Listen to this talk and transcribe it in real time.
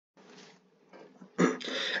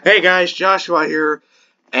Hey guys, Joshua here,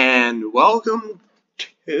 and welcome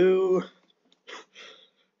to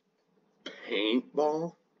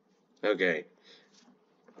Paintball. Okay.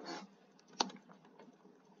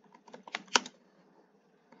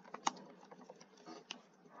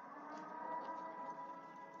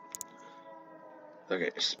 Okay,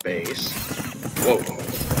 space. Whoa.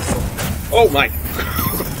 Oh my.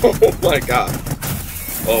 Oh my god.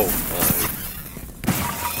 Oh my.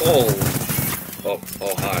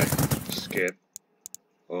 Oh, hi. Skip.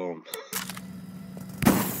 Oh my.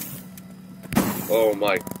 Oh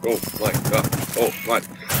my god. Oh my.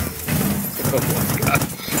 Oh my god.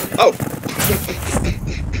 Oh!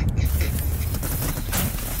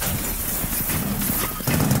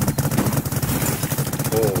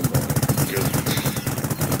 Oh my goodness.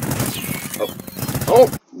 Oh!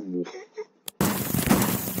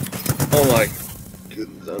 Oh my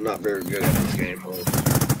goodness, I'm not very good at this game. Oh.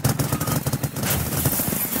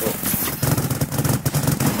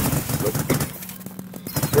 Nope.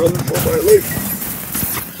 Run for my life!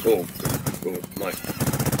 Oh my.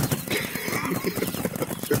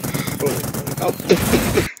 Oh my god.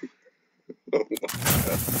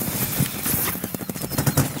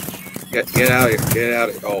 Get out of here, get out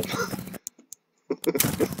of here. Oh.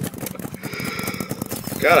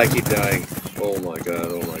 God, I keep dying. Oh my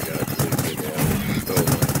god, oh my god. Please get out of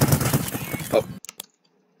here. Oh.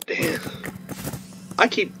 Damn. I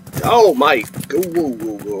keep. Oh my.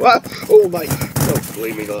 Whoa. Ah, oh my. No,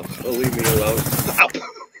 leave me alone. Oh, leave me alone. Ow.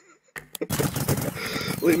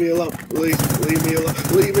 Leave me alone. Leave me alone.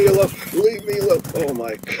 Leave me alone. Leave me alone. Oh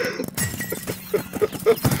my.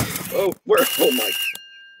 Oh, where? Oh my.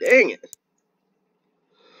 Dang it.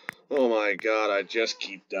 Oh my god, I just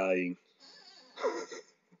keep dying.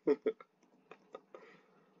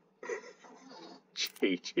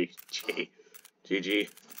 GG.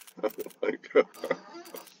 Oh my god.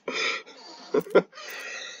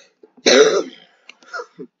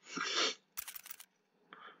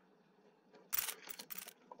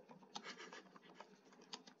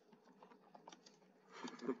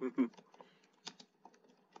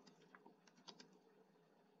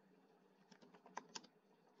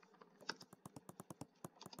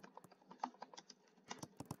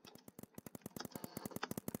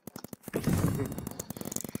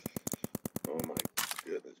 Oh my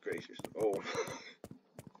goodness gracious. Oh.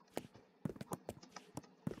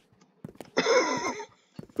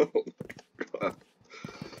 Oh my god.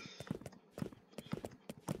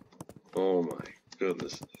 Oh my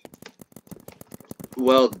goodness.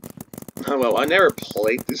 Well, I never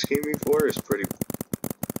played this game before. It's pretty.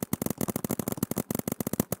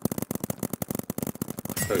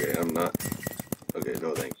 Okay, I'm not. Okay,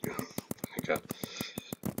 no thank you. God.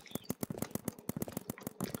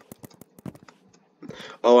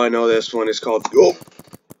 Oh, I know this one is called. Oh!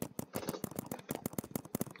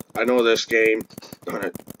 I know this game.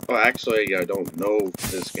 Oh, actually, I don't know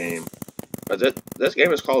this game. This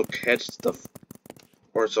game is called Catch the.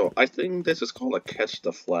 Or so, I think this is called a Catch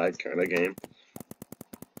the Flag kind of game.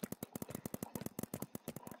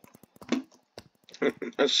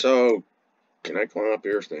 And so, can I climb up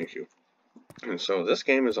here? Thank you. And so, this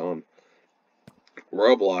game is on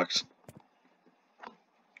Roblox.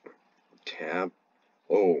 Tab.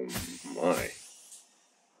 Oh my.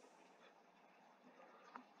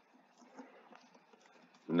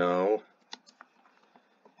 No.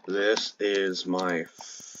 This is my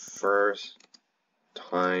first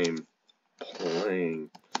time playing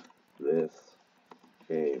this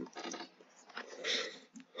game.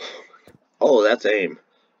 Oh, that's aim.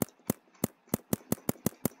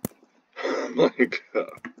 Oh my god.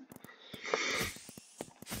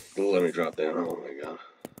 Let me drop down. Oh my god.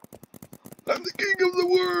 I'm the king of the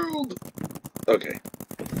world! Okay.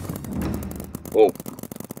 Oh.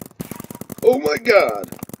 Oh my god!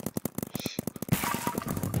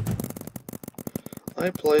 I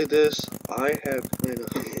play this. I have kind of.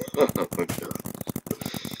 Oh my god.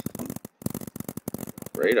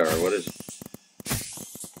 Radar, what is it?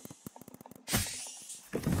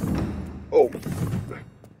 Oh.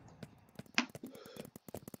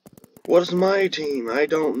 What's my team? I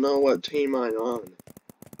don't know what team I'm on.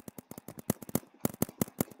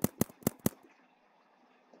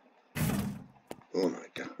 Oh my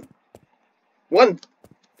god. One!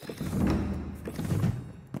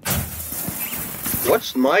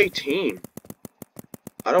 What's my team?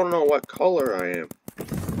 I don't know what color I am.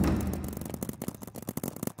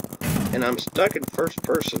 And I'm stuck in first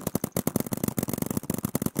person.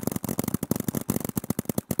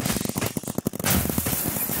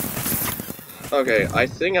 Okay, I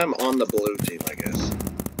think I'm on the blue team, I guess.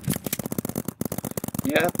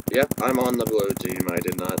 Yep, I'm on the blue team. I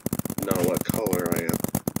did not know what color I am.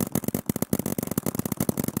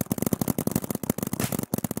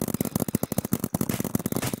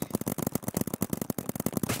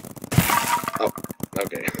 Oh,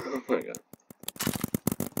 okay. Oh my god.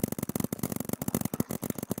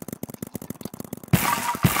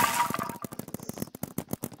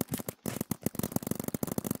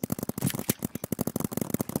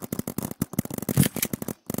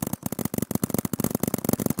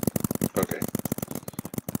 Okay.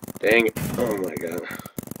 Dang it. Oh my god.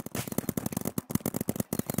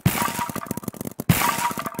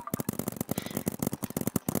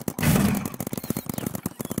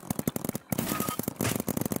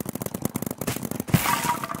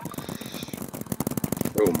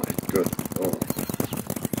 Oh my good. Oh.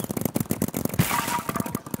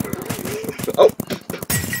 Oh!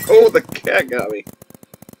 Oh, the cat got me.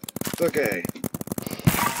 It's okay.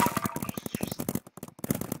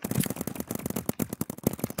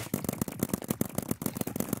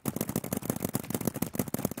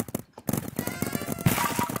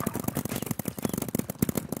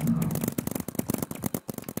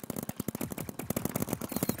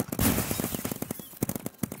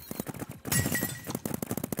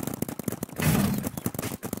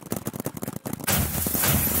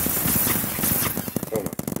 Oh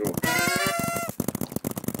my god.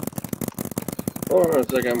 Oh, I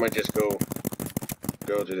think I might just go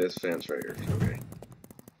to this fence right here. Okay.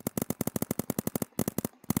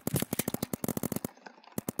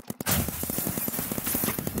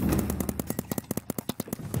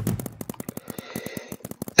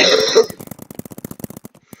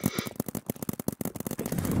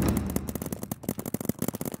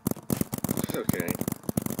 Okay.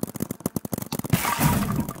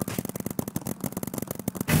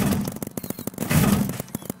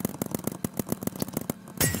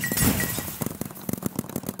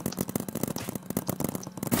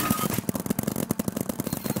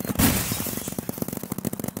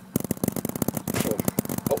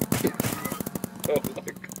 Oh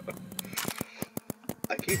my god.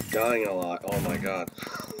 I keep dying a lot. Oh my god.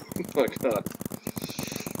 Oh my god.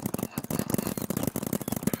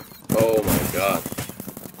 Oh my god.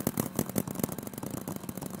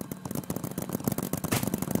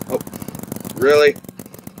 Oh. Really?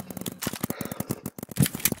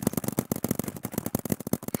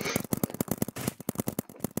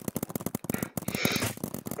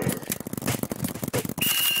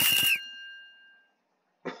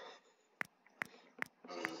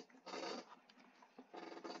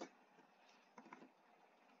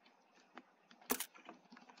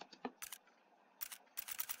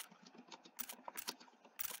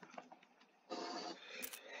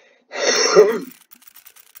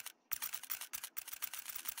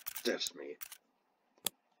 That's me.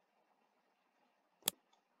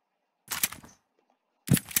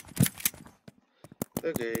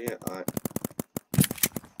 Okay, yeah,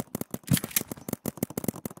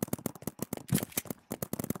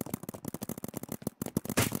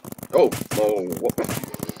 Oh! Oh, what?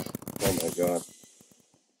 Oh my god.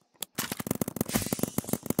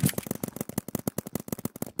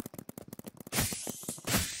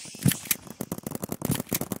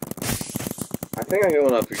 I think I'm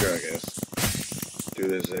going up here, I guess. Do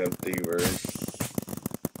this empty room.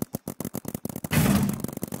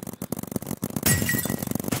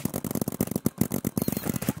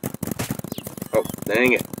 Oh,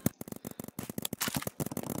 dang it.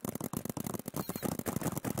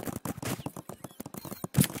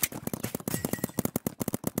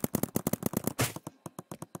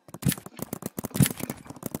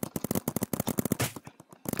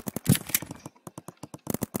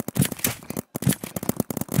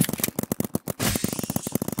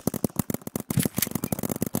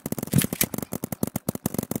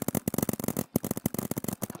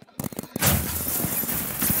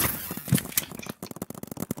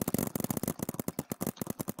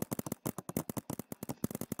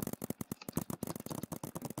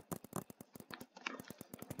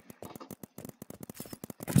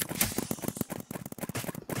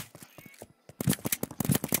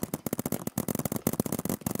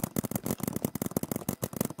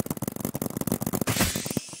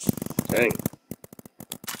 Dang.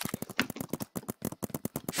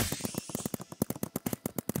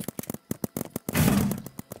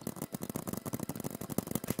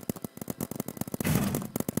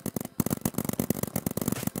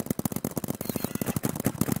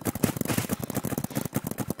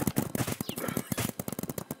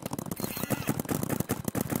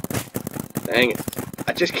 Dang it.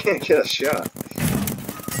 I just can't get a shot.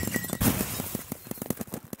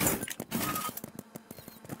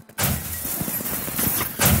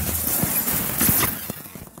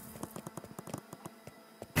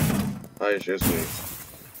 it's just me.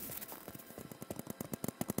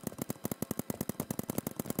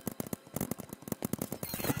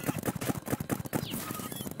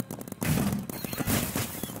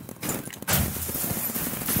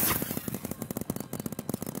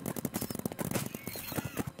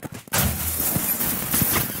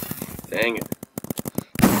 Dang it.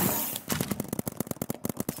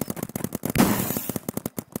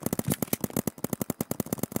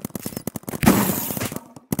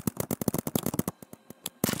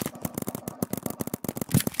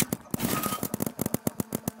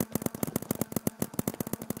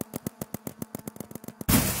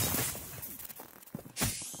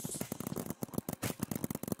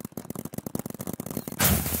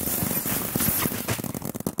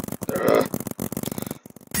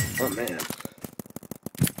 Oh man.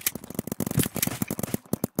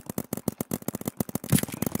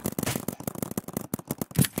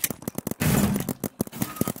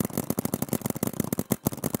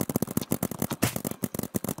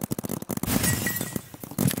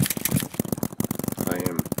 I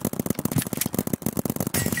am.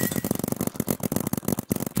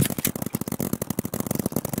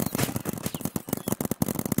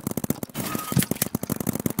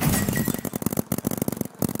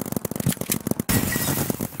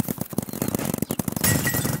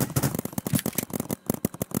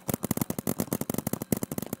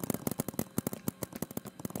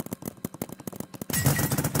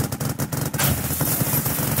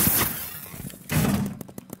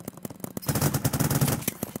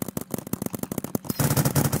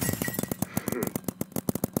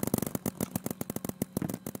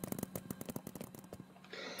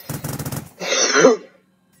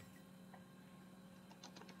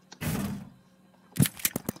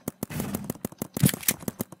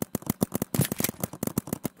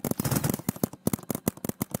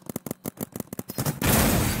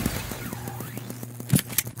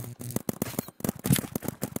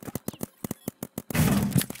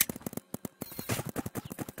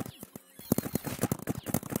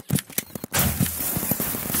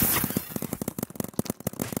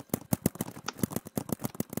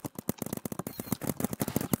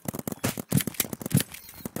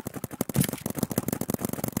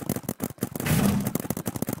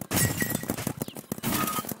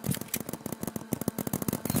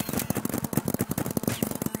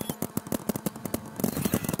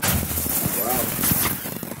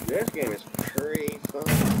 This game is pretty fun.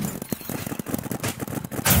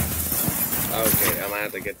 Okay, I'm gonna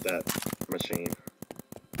have to get that machine.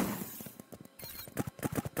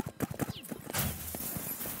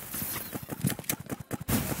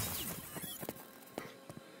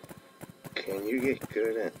 Can you get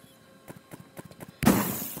good at...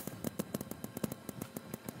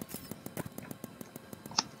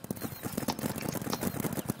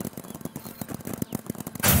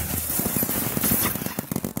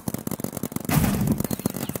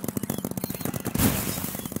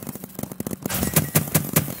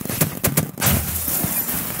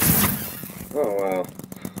 Oh wow.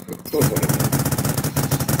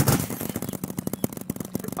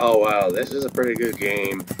 Oh wow, this is a pretty good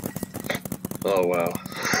game. Oh wow.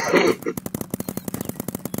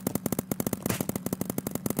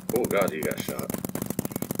 Oh god, you got shot.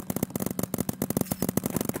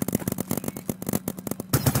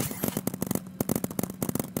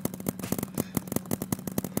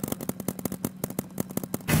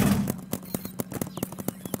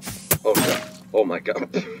 Oh god. Oh my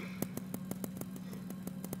god.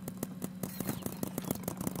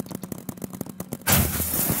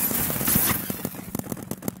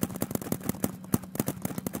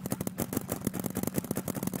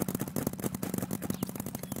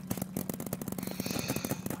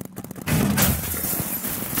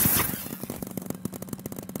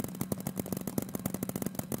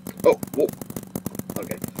 Oh, whoa.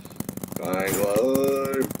 Okay. Flying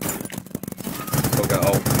low. Oh god,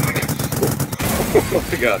 oh my god. Oh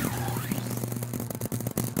my god.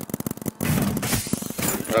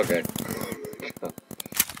 Okay.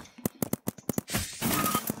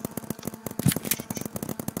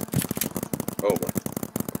 Oh my.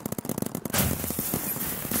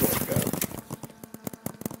 Oh god.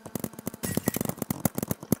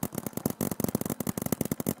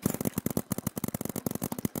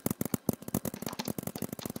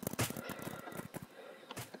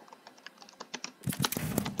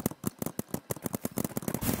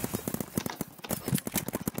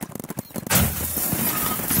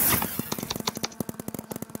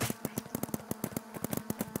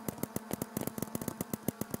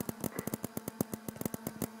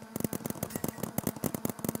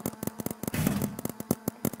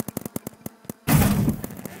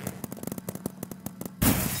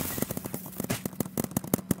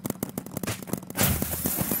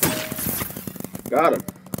 Got him.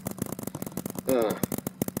 Uh.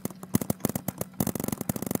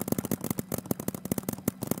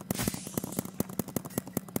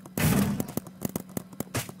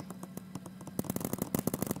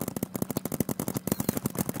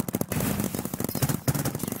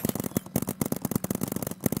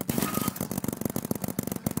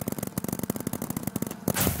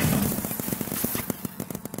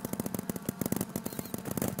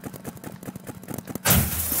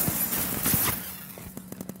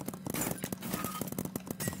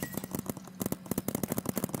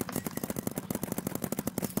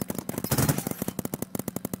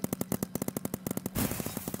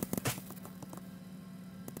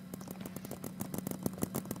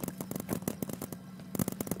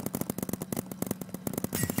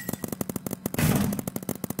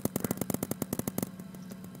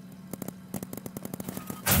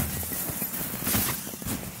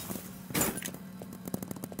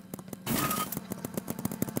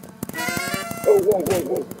 Oh, whoa,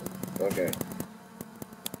 whoa, whoa. Okay.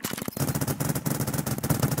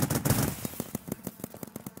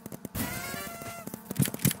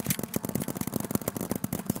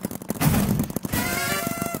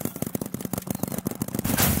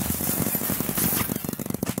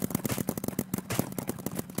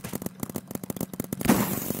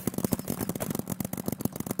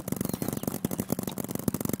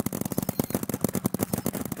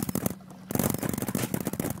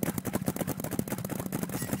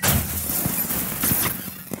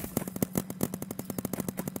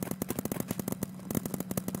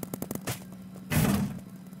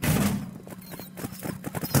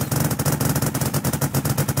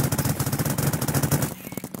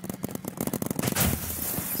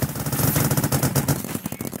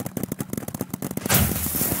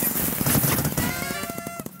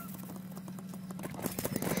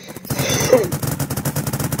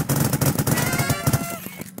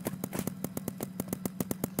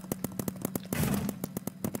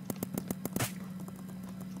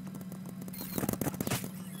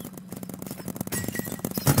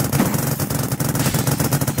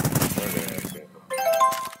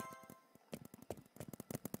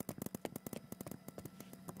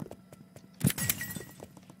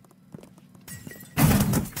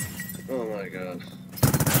 Oh my god.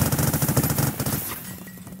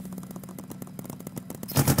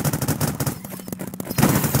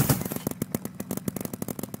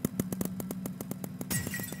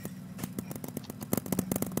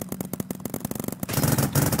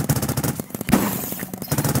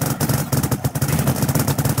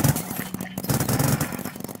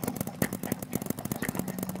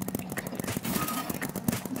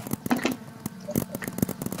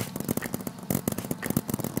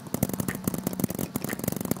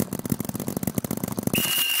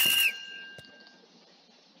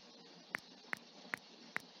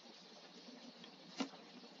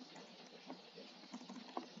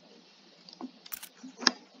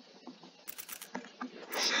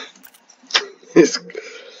 It's...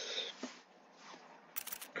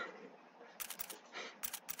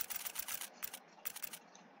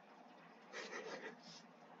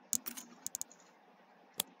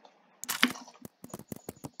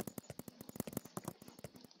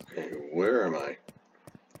 Where am I?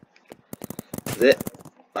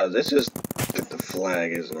 This is the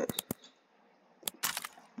flag, isn't it?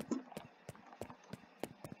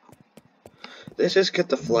 This is get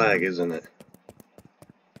the flag, isn't it?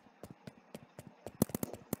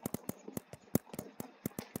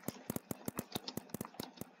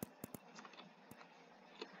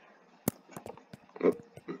 Oh,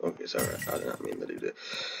 okay, sorry. I did not mean to do that.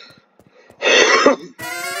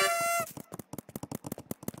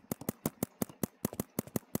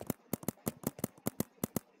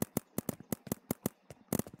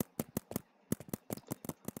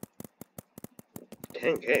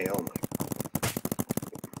 $10K, oh my.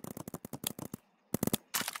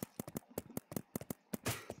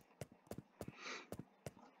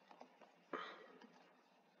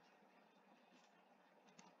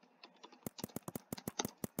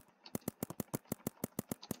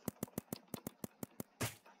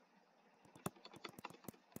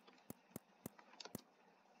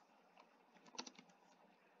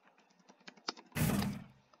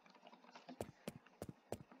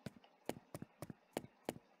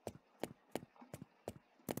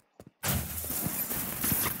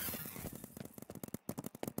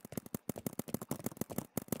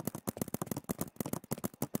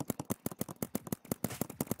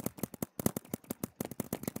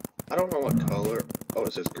 I don't know what color. Oh,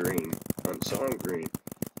 it says green. So I'm green.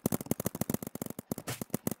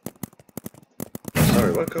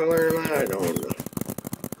 Sorry, what color am I? I don't know.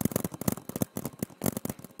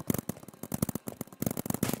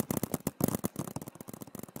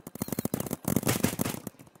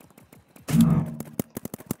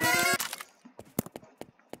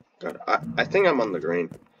 I think I'm on the green.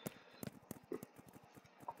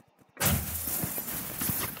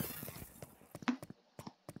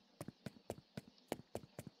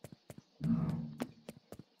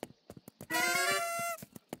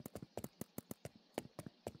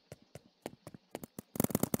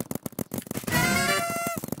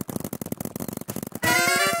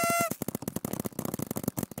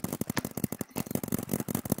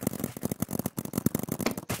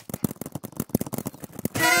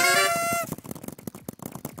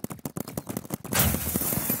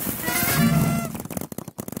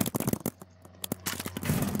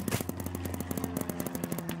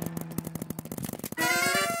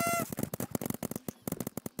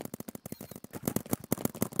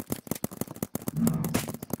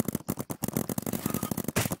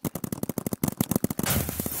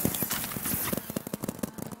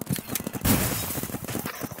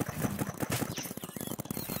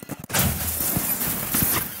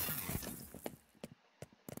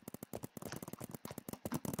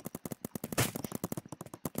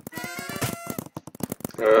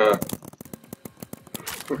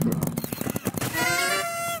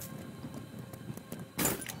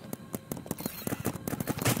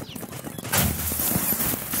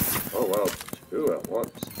 Oh wow, two at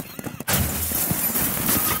once.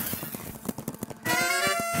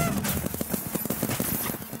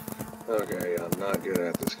 Okay, I'm not good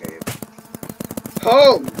at this game.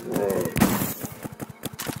 Oh!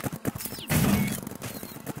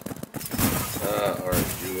 Alright,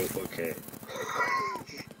 you look okay.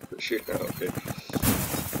 Shoot now, okay.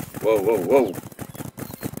 Whoa, whoa, whoa!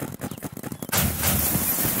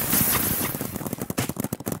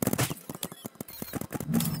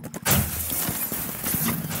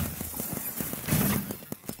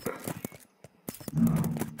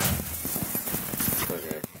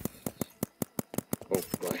 Okay. Oh,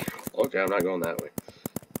 my. Okay, I'm not going that way.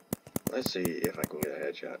 Let's see if I can get a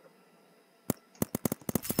headshot.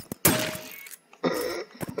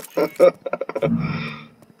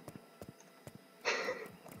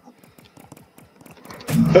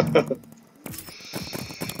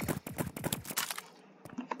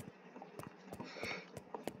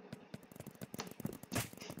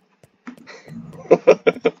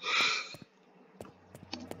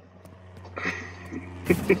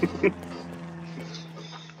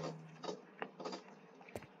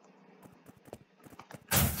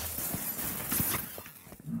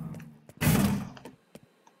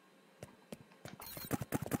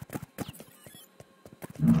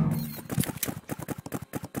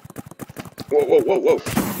 Whoa, whoa, whoa, whoa!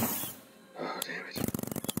 Oh, damn it.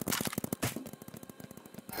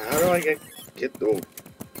 How do I get the... Oh,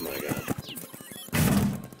 my god.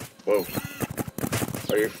 Whoa.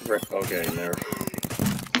 Are you okay, never.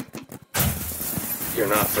 You're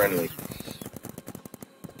not friendly.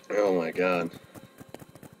 Oh my god.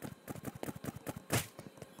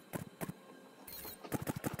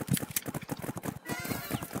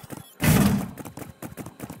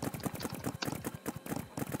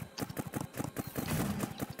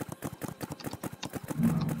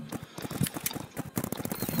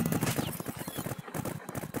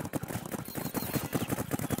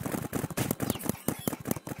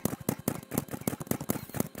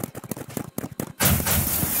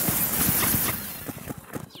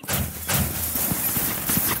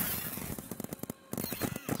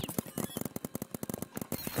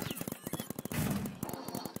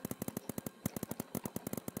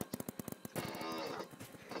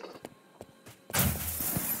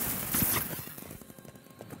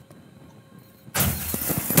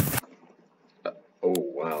 Oh,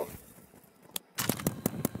 wow.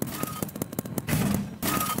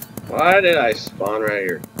 Why did I spawn right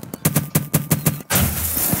here?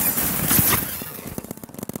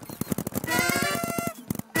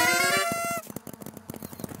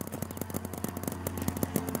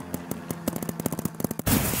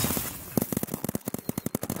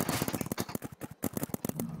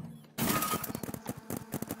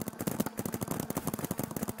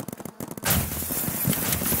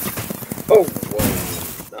 Oh,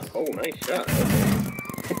 whoa. Oh, nice shot.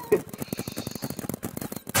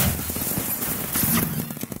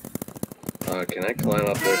 Okay. Can I climb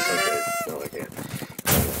up this? Okay. No, I can't.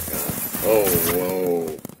 Oh, my God. Oh,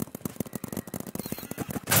 whoa.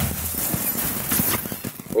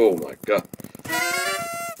 Oh, my God.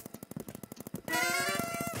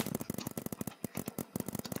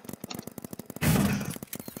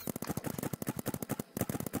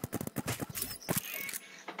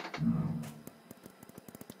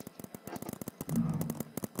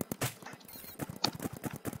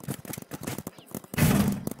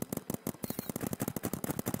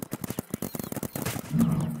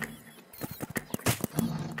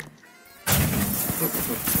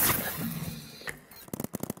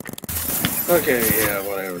 Okay, yeah,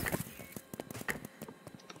 whatever.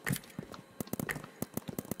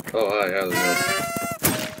 Oh, hi, how's it going?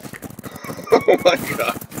 Oh my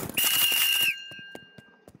god.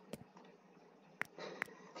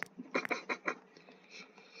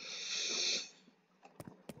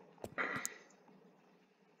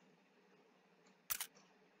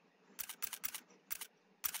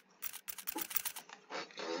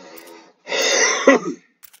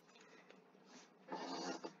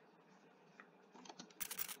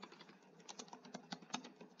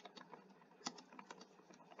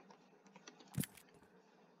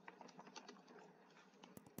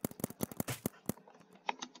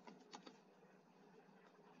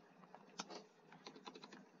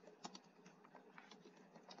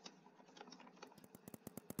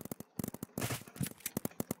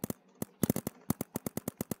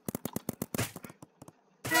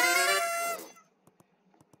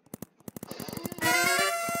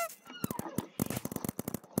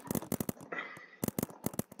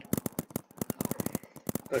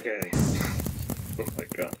 Okay. Oh my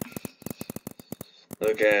god.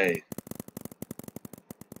 Okay.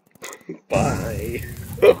 Bye.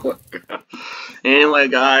 Oh my god. Anyway,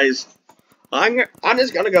 guys, I'm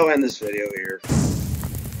just gonna go end this video here.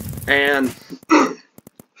 And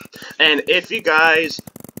and if you guys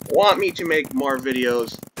want me to make more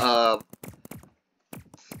videos of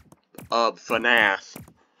FNAF,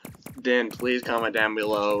 then please comment down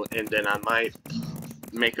below, and then I might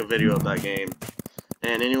make a video of that game.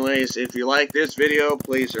 And anyways, if you like this video,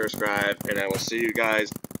 please subscribe, and I will see you guys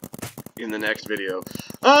in the next video.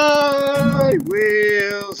 I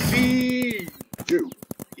will see you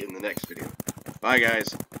in the next video. Bye,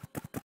 guys.